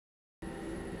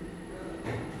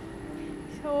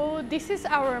So this is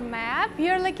our map. We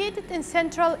are located in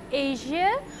Central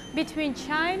Asia between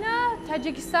China,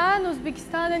 Tajikistan,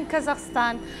 Uzbekistan and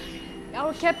Kazakhstan.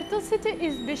 Our capital city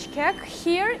is Bishkek.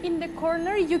 Here in the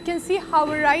corner you can see how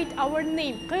we write our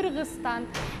name, Kyrgyzstan,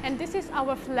 and this is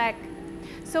our flag.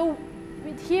 So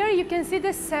here you can see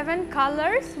the 7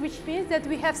 colors, which means that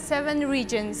we have 7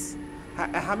 regions.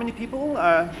 How many people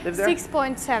live there?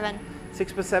 6.7.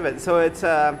 6.7. So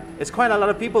it's quite a lot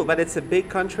of people, but it's a big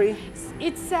country.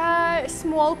 It's a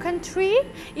small country.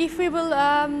 If we will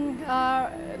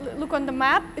look on the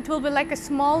map, it will be like a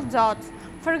small dot.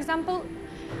 For example,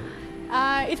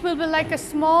 it will be like a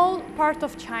small part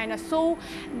of China. So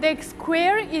the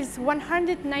square is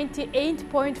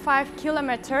 198.5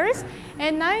 kilometers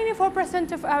and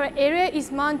 94% of our area is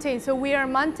mountain. So we are a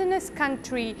mountainous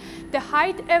country. The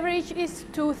height average is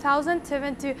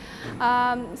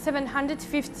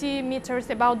 2,750 meters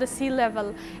above the sea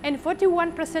level. And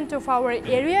 41% of our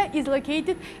area is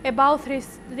located about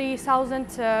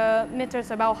 3,000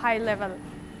 meters above high level.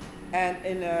 And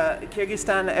in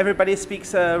Kyrgyzstan, everybody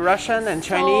speaks Russian and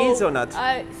Chinese or not?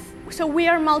 So we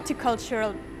are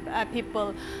multicultural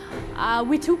people.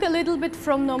 We took a little bit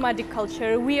from nomadic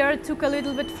culture. We took a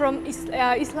little bit from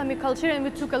Islamic culture, and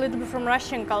we took a little bit from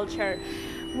Russian culture.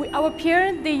 Our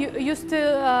parents, they used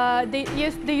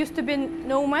to be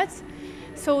nomads.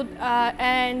 So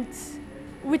and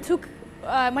we took.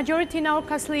 Majority in our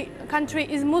country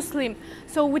is Muslim,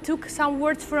 so we took some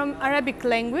words from Arabic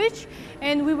language,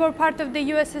 and we were part of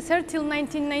the USSR till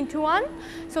 1991,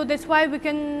 so that's why we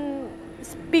can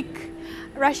speak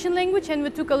Russian language, and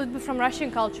we took a little bit from Russian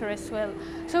culture as well.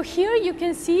 So here you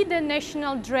can see the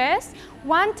national dress,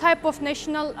 one type of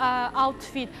national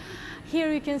outfit.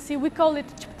 Here you can see, we call it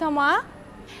chptama,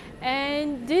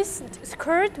 and this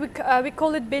skirt, we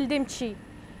call it beldemchi.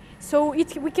 So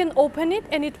we can open it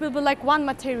and it will be like one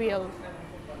material.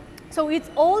 So it's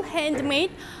all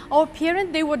handmade. Our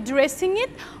parents, they were dressing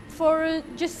it for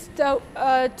just to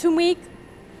make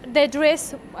the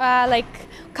dress like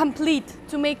complete,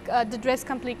 to make the dress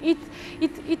complete. It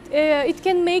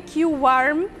can make you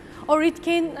warm, or it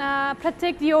can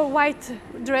protect your white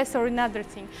dress or another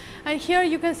thing. And here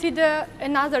you can see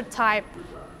another type.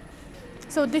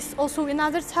 So this is also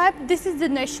another type. This is the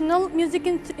national music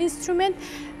instrument.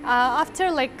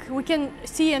 After, like, we can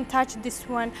see and touch this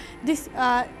one. This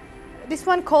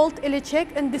one called elechek,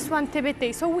 and this one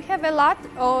tebete. So we have a lot,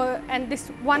 and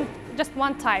this one, just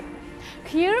one type.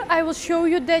 Here I will show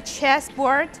you the chess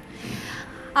board.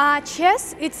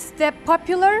 Chess, it's the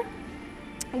popular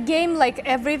game like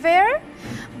everywhere,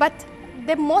 but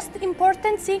the most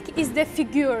important thing is the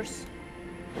figures.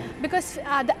 Because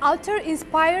the author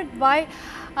inspired by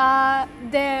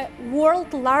the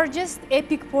world's largest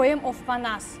epic poem of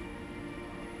Manas.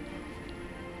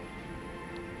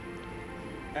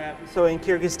 So in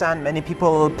Kyrgyzstan, many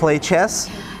people play chess?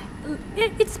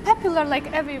 It's popular like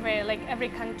everywhere, like every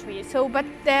country. So, but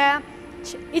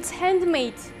it's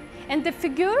handmade. And the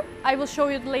figure, I will show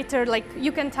you later, like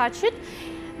you can touch it.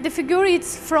 The figure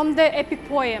is from the epic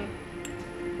poem.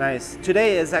 Nice.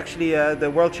 Today is actually the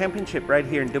World Championship right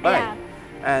here in Dubai. Yeah.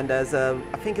 And I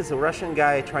think it's a Russian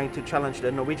guy trying to challenge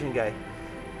the Norwegian guy.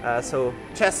 So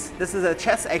chess, this is a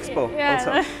chess expo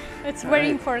also. It's very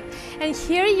important. And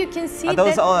here you can see are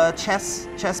those all chess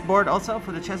board also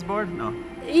for the chess board? No.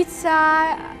 It's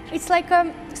like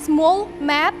a small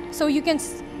map, so you can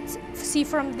see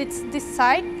from this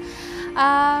side.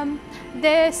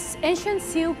 This ancient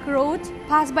Silk Road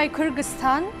passed by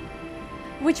Kyrgyzstan,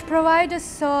 which provide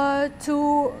us to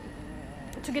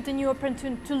get a new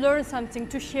opportunity to learn something,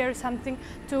 to share something,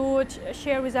 to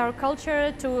share with our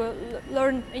culture, to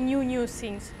learn new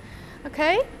things.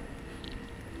 Okay?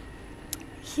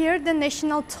 Here the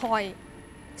national toy.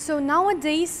 So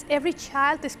nowadays every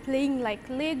child is playing like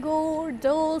Lego,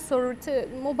 dolls, or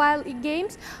mobile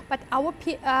games, but our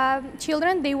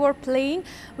children, they were playing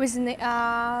with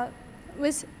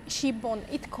sheep bone.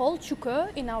 It's called chuka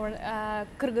in our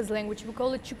Kyrgyz language. We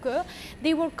call it chuka.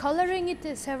 They were coloring it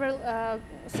in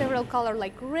several colors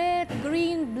like red,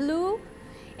 green, blue,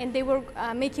 and they were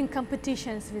making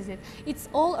competitions with it. It's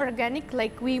all organic,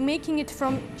 like we making it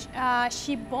from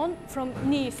sheep bone from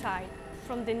knee side,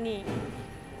 from the knee.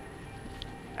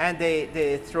 And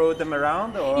they throw them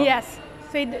around, or? Yes,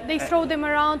 so they throw them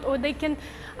around, or they can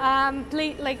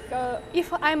play like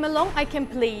if I'm alone, I can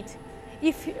play it.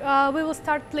 If we will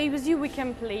start play with you, we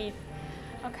can play it.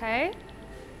 Okay.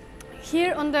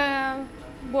 Here on the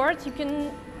board,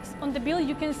 on the bill,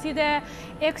 you can see the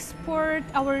export,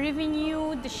 our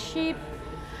revenue, the sheep.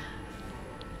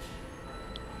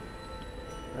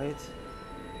 Right.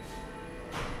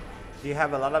 Do you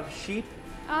have a lot of sheep?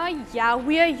 Yeah,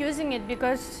 we are using it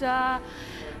because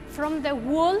from the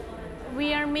wool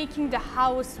we are making the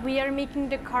house, we are making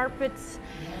the carpets,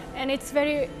 and it's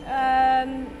very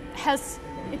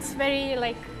it's very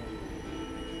like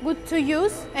good to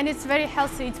use, and it's very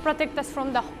healthy. It protects us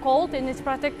from the cold and it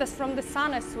protects us from the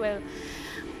sun as well.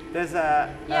 There's a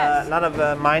lot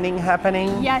of mining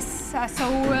happening. Yes,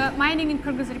 mining in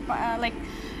Kyrgyzstan,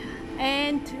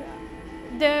 and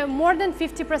the more than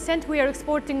 50% we are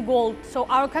exporting gold. So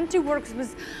our country works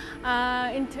with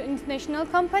international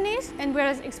companies, and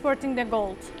we're exporting the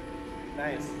gold.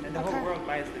 Nice, and the whole world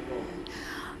buys the gold.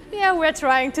 Yeah, we're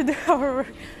trying to do our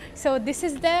work. So this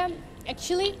is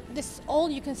actually, this all,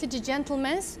 you can see the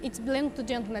gentlemen's, it's belongs to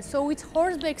gentlemen. So it's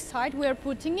horseback side, we are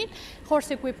putting it,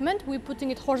 horse equipment, we're putting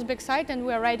it horseback side and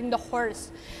we are riding the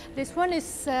horse. This one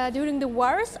is during the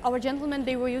wars, our gentlemen,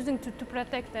 they were using to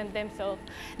protect themselves.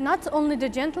 Not only the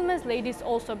gentlemen, ladies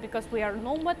also, because we are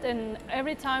nomad and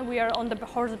every time we are on the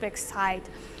horseback side.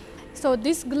 So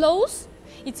this gloves,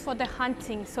 it's for the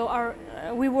hunting. So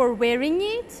we were wearing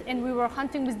it and we were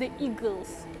hunting with the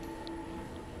eagles.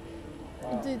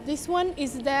 This one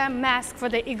is the mask for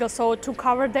the eagle, so to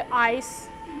cover the eyes.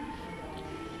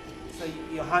 So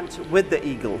you hunt with the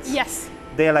eagles? Yes.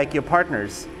 They're like your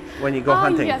partners when you go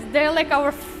hunting? Yes, they're like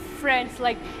our friends.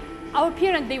 Like our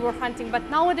parents, they were hunting, but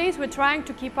nowadays we're trying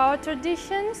to keep our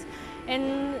traditions,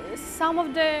 and some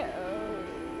of the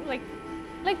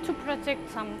like to protect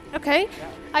some. Okay,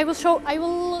 yeah. I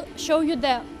will show you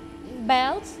the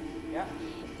belts. Yeah.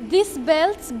 This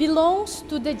belt belongs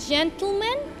to the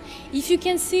gentleman. If you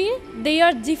can see, they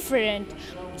are different.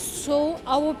 So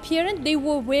our parents, they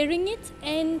were wearing it,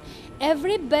 and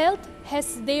every belt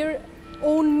has their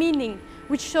own meaning,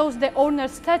 which shows the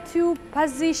owner's status,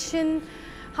 position,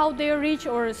 how they reach,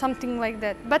 or something like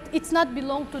that. But it's not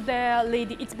belong to the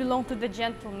lady, it's belong to the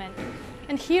gentleman.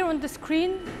 And here on the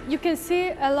screen, you can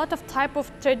see a lot of type of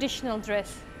traditional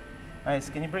dress. Nice.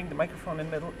 Can you bring the microphone in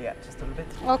the middle? Yeah, just a little bit.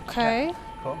 Okay. Yeah.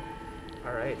 Cool.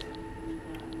 All right.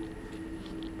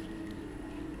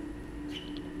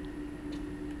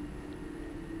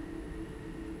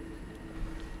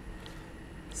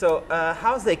 So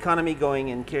how's the economy going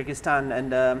in Kyrgyzstan,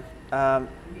 and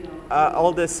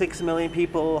all the 6 million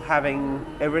people having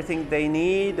everything they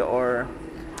need, or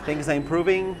things are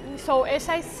improving? So as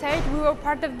I said, we were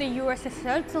part of the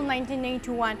USSR till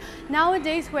 1981.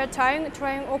 Nowadays we're trying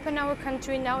to open our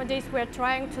country. Nowadays we're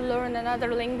trying to learn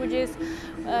another languages.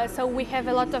 So we have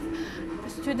a lot of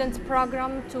students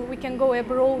program we can go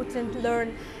abroad and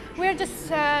learn. We're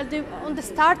just on the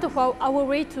start of our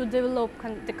way to develop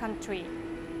the country.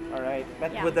 All right,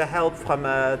 but with the help from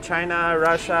China,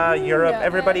 Russia, Europe,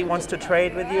 everybody wants to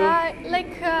trade with you?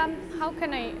 How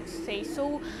can I say?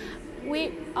 So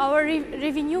our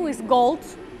revenue is gold,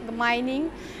 the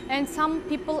mining, and some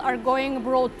people are going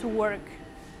abroad to work.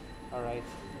 All right,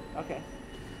 okay.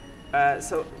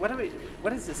 So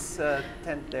what is this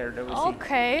tent there that we see?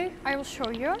 Okay, I will show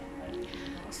you.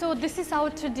 So this is our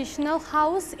traditional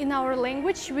house in our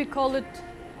language. We call it.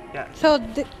 Yeah. So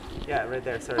yeah, right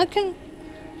there. Sorry. I can.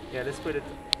 Yeah, let's put it.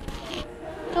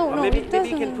 No, no, maybe it doesn't.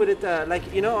 you can put it like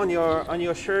on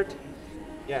your shirt.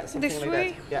 Yeah, something this like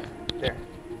way? that. Yeah, there.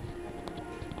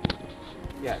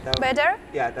 Yeah, that better.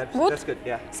 Yeah, that's good.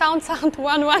 Yeah. Sound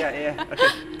 1 1. Yeah. Okay,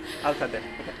 I'll cut there.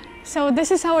 Okay. So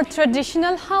this is our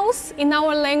traditional house in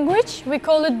our language. We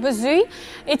call it bazui.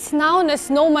 It's known as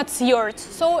nomad's yurt.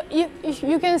 So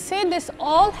you can see this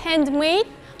all handmade.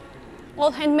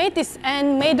 All handmade is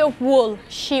and made of wool,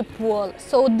 sheep wool.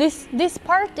 So this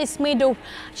part is made of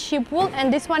sheep wool,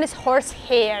 and this one is horse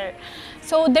hair.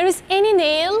 So there is any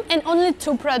nail and only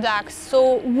 2 products.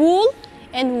 So wool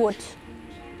and wood.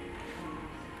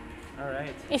 All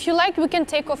right. If you like, we can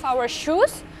take off our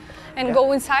shoes and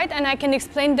go inside, and I can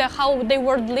explain how they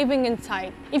were living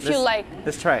inside. If you like.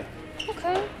 Let's try.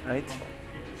 Okay. Right.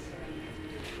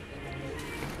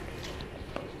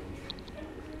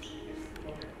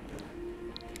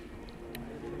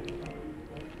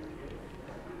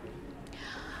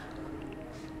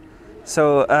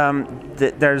 So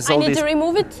there's all these. I need to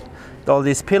remove it. All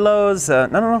these pillows.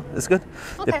 No, it's good.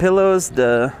 Okay. The pillows.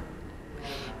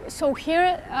 So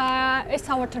here is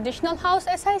our traditional house,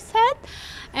 as I said,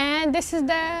 and this is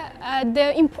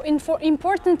the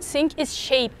important thing is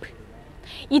shape.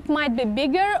 It might be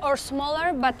bigger or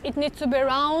smaller, but it needs to be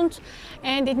round,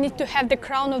 and it needs to have the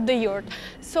crown of the yurt.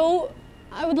 So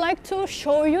I would like to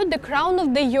show you the crown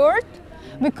of the yurt.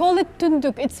 We call it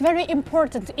tunduk. It's very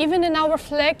important. Even in our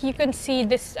flag, you can see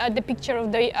this the picture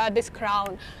of this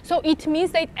crown. So it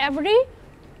means that every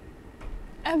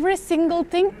single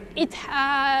thing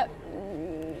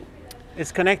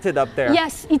It's connected up there.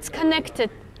 Yes, it's connected.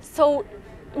 So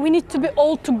we need to be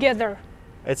all together.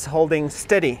 It's holding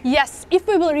steady. Yes, if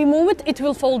we will remove it, it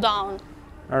will fall down.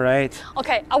 All right.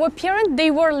 Okay, our parents,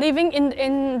 they were living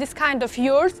in this kind of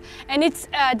yurts, and it's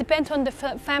depends on the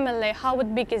family, how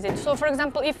big is it. So for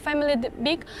example, if family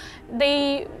big,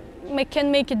 they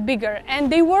can make it bigger. And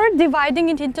they were dividing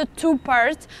it into two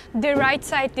parts. The right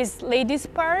side is ladies'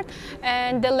 part,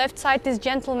 and the left side is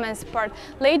gentlemen's part.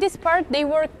 Ladies' part, they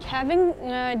were having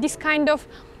this kind of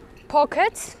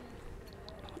pockets,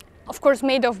 of course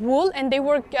made of wool, and they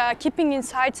were keeping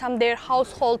inside some their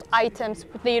household items,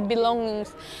 their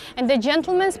belongings. And the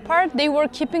gentleman's part, they were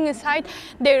keeping inside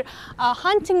their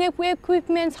hunting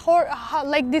equipment,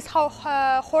 like this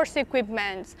horse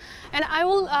equipment. And I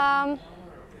will,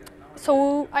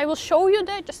 so I will show you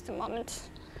that, just a moment.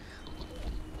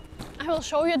 I will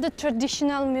show you the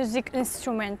traditional music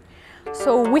instrument.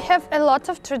 So we have a lot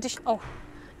of traditional, oh,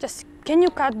 just, can you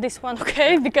cut this one,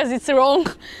 okay, because it's wrong.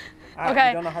 Okay.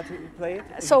 I don't know how to play it.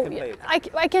 So play it.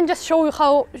 I can just show you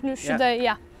how should I,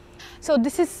 yeah. So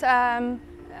this is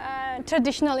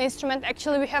traditional instrument.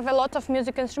 Actually, we have a lot of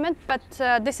music instrument, but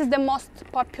this is the most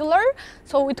popular.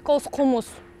 So it calls kumus.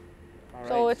 All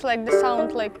So right. it's like the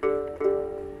sound like.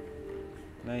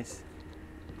 Nice.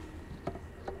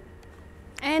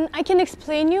 And I can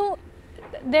explain you.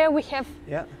 There we have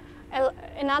Yeah.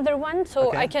 another one. So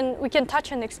Okay. we can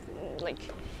touch and like.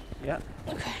 Yeah.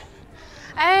 Okay.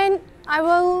 And I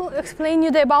will explain you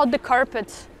about the carpet.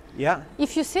 Yeah.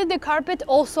 If you see the carpet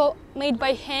also made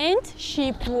by hand,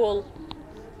 sheep wool.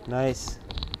 Nice.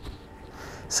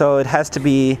 So it has to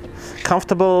be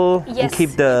comfortable and Yes,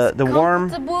 keep the warm.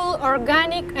 comfortable,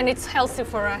 organic, and it's healthy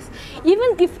for us.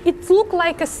 Even if it look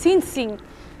like a thin,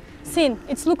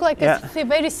 it's look like Yeah. a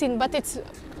very thin, but it's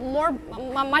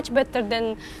much better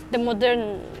than the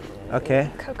modern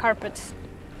carpets.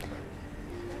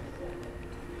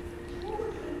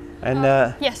 And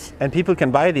Yes. and people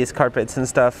can buy these carpets and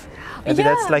stuff. Maybe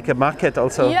that's Yeah. like a market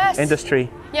also, Yes. industry.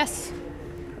 Yes.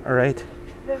 All right.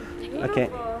 Okay.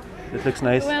 It looks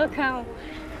nice. Welcome.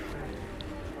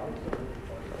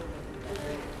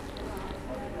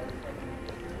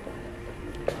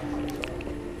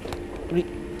 Wait.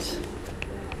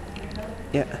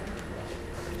 Yeah.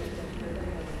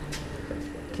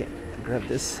 Okay, grab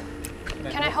this.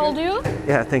 Can I hold you?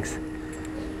 Yeah, thanks.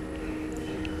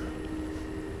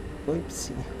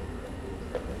 Oopsie.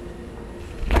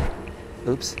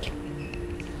 Oops.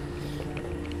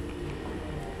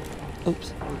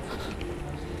 Oops.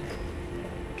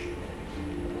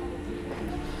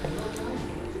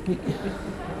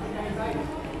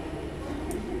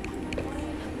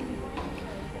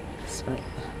 Sorry.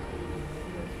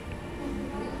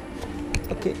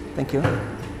 Okay, thank you.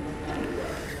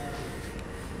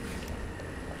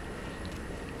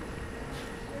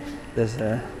 There's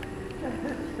a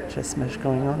chess match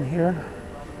going on here.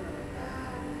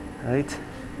 Right.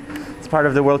 It's part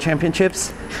of the World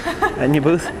Championships. A new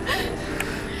booth.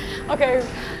 Okay,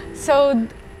 so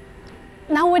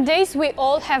nowadays we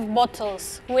all have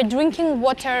bottles. We're drinking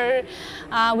water,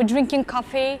 we're drinking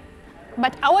coffee,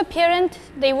 but our parents,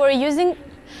 they were using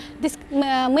this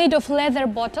made of leather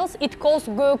bottles. It calls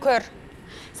gökur.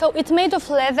 So it's made of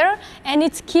leather and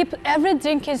it's keep every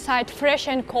drink inside fresh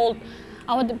and cold.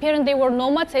 Our parents, they were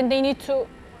nomads and they need to.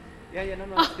 Yeah, no,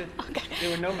 it's good. Okay. They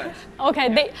were nomads.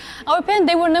 Okay, our parents,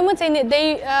 they were nomads and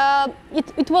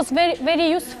it was very, very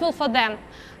useful for them.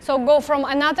 So go from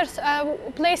another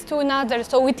place to another.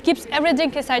 So it keeps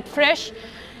everything inside fresh.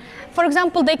 For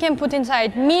example, they can put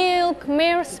inside milk,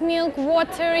 mare's milk,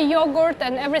 water, yogurt,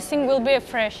 and everything will be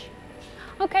fresh.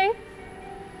 Okay.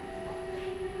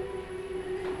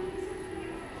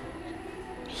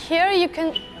 Here you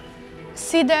can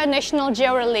see the national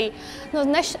jewelry. The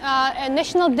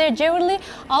national jewelry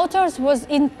authors was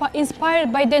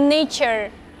inspired by the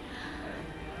nature.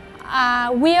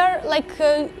 We are like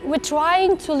we're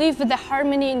trying to live with the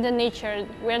harmony in the nature.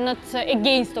 We're not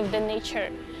against of the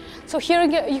nature. So here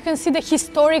you can see the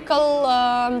historical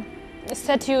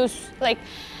statues, like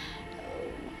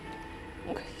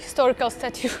historical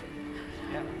statue.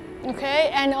 Yeah. Okay,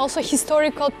 and also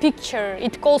historical picture.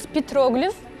 It calls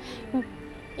petroglyph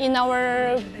in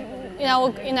our.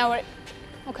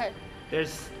 Okay.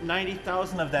 There's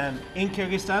 90,000 of them in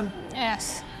Kyrgyzstan.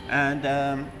 Yes. And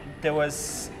there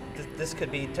was. This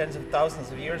could be tens of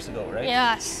thousands of years ago, right?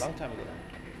 Yes. A long time ago.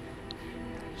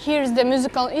 Here's the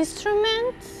musical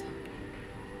instrument.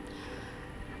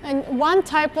 And one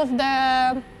type of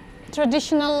the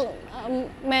traditional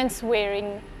men's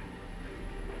wearing.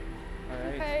 All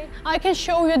right. Okay. I can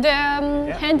show you the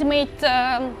handmade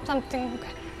something.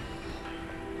 Okay.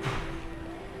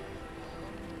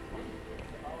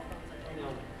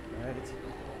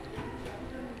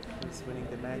 is winning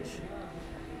the match.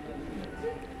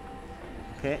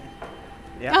 Okay.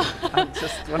 Yeah, I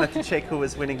just wanted to check who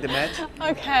was winning the match.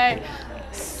 Okay.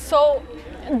 So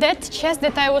that chest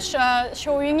that I was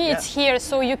showing you, it's here,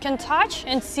 so you can touch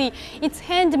and see. It's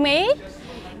handmade,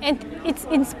 and it's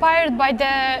inspired by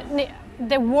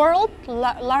the world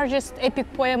largest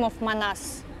epic poem of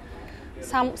Manas.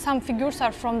 Some figures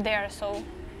are from there, so.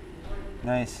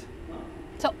 Nice.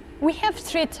 So we have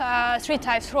three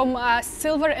types, from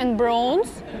silver and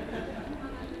bronze,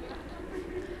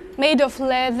 made of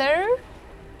leather.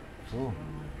 Ooh.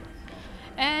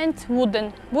 And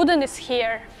wooden. Wooden is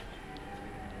here.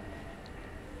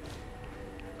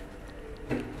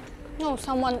 No,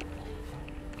 someone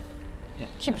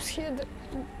keeps here the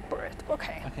bread.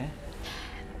 Okay. Okay.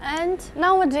 And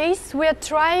nowadays we are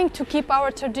trying to keep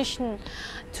our tradition,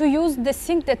 to use the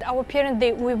things that our parents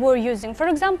we were using. For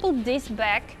example, this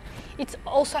bag, it's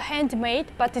also handmade,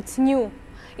 but it's new.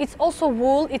 It's also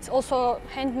wool. It's also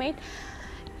handmade.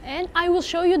 And I will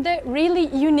show you the really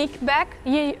unique bag,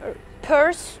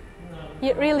 purse.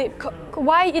 Really,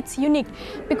 why it's unique?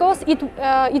 Because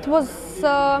it was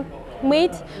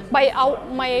made by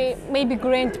my maybe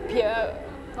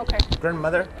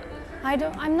grandmother.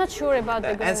 I'm not sure about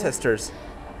the ancestors.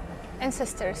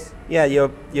 Ancestors. Yeah,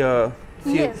 your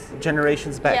few Yes.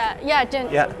 generations back.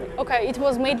 Yeah. Okay, it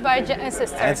was made by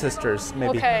ancestors. Ancestors,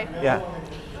 maybe. Okay. Yeah.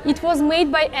 It was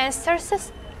made by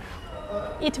ancestors.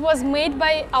 It was made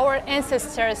by our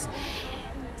ancestors.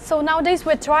 So nowadays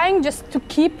we're trying just to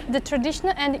keep the tradition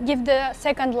and give the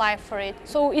second life for it.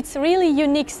 So it's really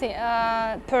unique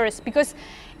purse, because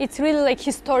it's really like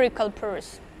historical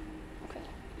purse. Okay.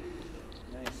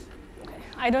 Nice. Okay.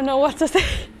 I don't know what to say.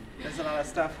 There's a lot of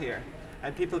stuff here,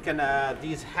 and people can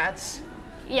these hats.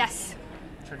 Yes.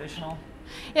 Traditional.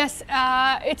 Yes,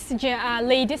 it's a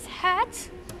lady's hat,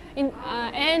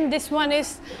 and this one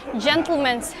is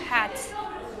gentleman's hat.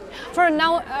 For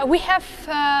now, we have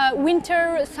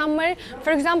winter, summer.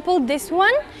 For example, this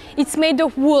one, it's made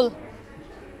of wool,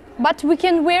 but we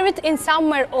can wear it in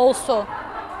summer also,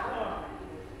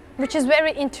 which is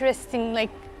very interesting. Like,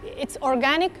 it's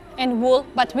organic and wool,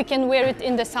 but we can wear it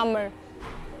in the summer.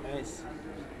 Nice.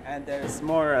 And there's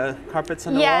more carpets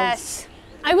on the walls? Yes.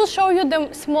 I will show you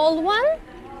the small one.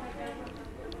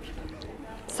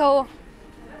 So,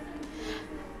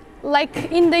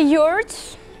 like in the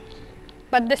yurts,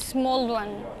 but the small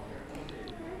one.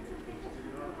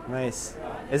 Nice.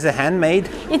 Is it handmade?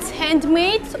 It's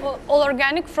handmade, all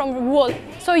organic from wool.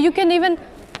 So you can even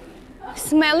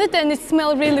smell it, and it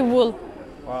smells really wool.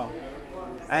 Wow.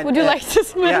 And, Would you like to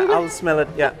smell it? Yeah, I'll smell it.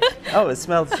 Yeah. Oh, it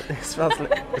smells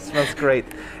great.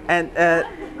 And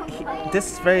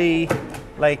this is very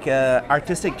like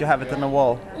artistic to have it on the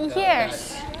wall.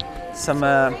 Yes. Some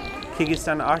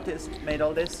Kyrgyzstan artist made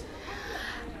all this.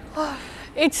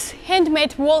 It's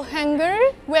handmade wall hanger.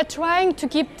 We're trying to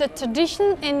keep the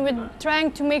tradition, and we're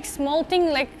trying to make small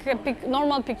thing like a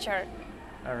normal picture.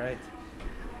 All right.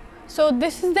 So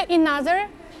this is the another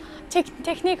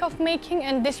technique of making,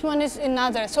 and this one is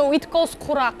another. So it calls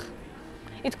kurak.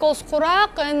 It calls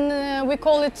kurak, and we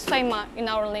call it saima in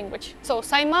our language. So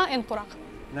saima and kurak.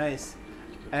 Nice.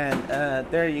 And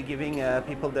there you're giving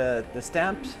people the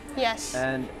stamps. Yes.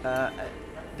 And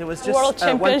there was just World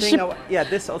one thing. Championship. Yeah,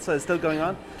 this also is still going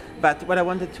on. But what I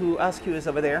wanted to ask you is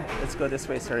over there. Let's go this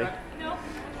way. Sorry.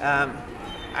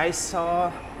 I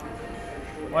saw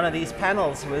one of these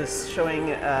panels was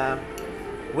showing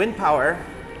wind power.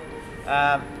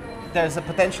 There's a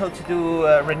potential to do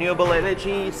renewable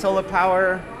energy, solar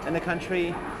power in the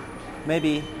country,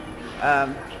 maybe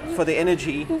for the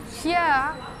energy.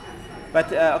 Yeah.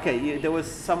 But okay, there was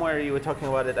somewhere you were talking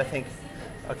about it, I think.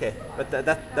 Okay, but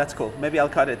that's cool. Maybe I'll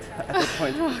cut it at this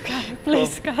point. Okay,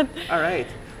 please cut. All right.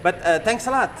 But thanks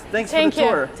a lot. Thanks for the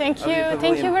tour. Thank of the you. Thank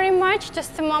pavilion. you very much.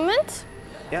 Just a moment.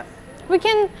 Yeah. We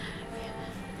can,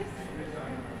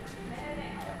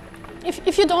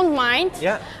 if you don't mind.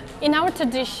 Yeah. In our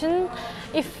tradition,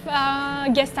 if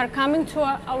guests are coming to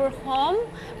our home,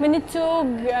 we need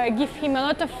to give him a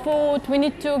lot of food. We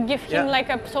need to give him like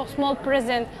a small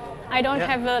present. I don't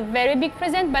have a very big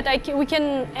present, but we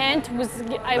can end with.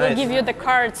 I will give you the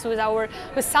cards with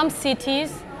some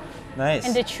cities. Nice.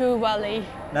 And the Chu Valley.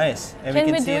 Nice. And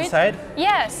we can see inside?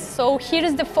 Yes. So here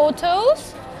is the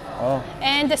photos. Oh.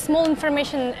 And the small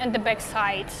information at the back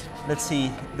side. Let's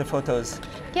see the photos.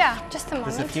 Yeah, just a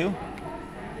moment. There's a few.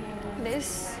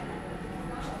 This.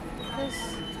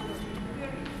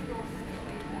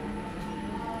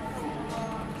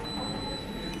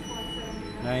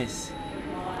 Nice.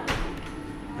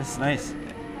 That's nice.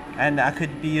 And I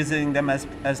could be using them as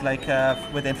like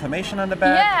with information on the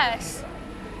back Yes.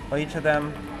 for each of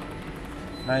them.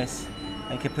 Nice.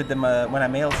 I can put them when I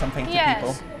mail something to Yes.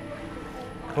 people.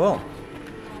 Cool.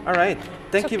 All right.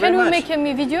 Thank So you very much. can we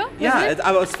make a video? with Yeah, it?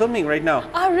 I was filming right now.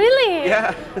 Oh, really?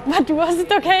 Yeah. But was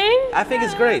it okay? I think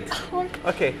it's great.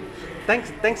 Okay.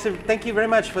 Thank you very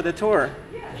much for the tour.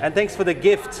 And thanks for the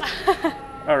gift.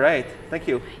 All right. Thank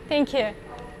you. Thank you.